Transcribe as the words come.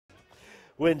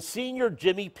When senior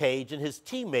Jimmy Page and his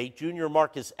teammate junior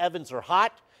Marcus Evans are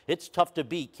hot, it's tough to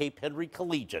beat Cape Henry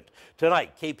Collegiate.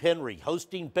 Tonight, Cape Henry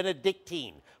hosting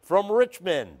Benedictine from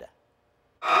Richmond.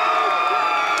 A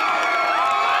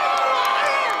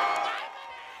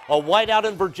whiteout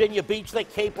in Virginia Beach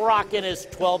that Cape Rockin' is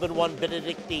 12-1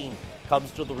 Benedictine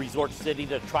comes to the resort city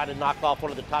to try to knock off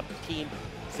one of the top teams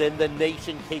in the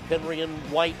nation. Cape Henry and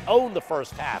white own the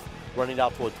first half, running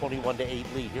out to a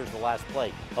 21-8 lead. Here's the last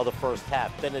play of the first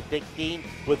half. Benedictine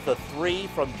with the three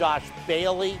from Josh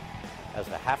Bailey as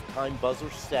the halftime buzzer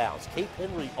sounds. Cape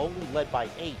Henry only led by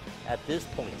 8 at this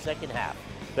point, second half.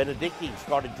 Benedictine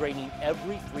started draining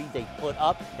every three they put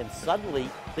up, and suddenly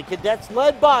the Cadets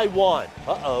led by 1.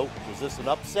 Uh-oh, was this an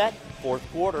upset? Fourth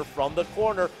quarter from the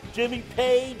corner, Jimmy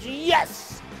Page,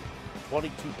 yes!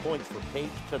 22 points for Page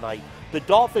tonight. The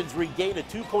Dolphins regain a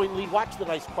 2-point lead. Watch the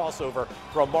nice crossover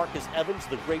from Marcus Evans,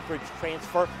 the Great Bridge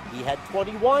transfer. He had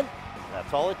 21.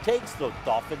 That's all it takes. The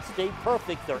Dolphins stayed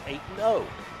perfect. They're 8-0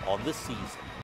 on the season.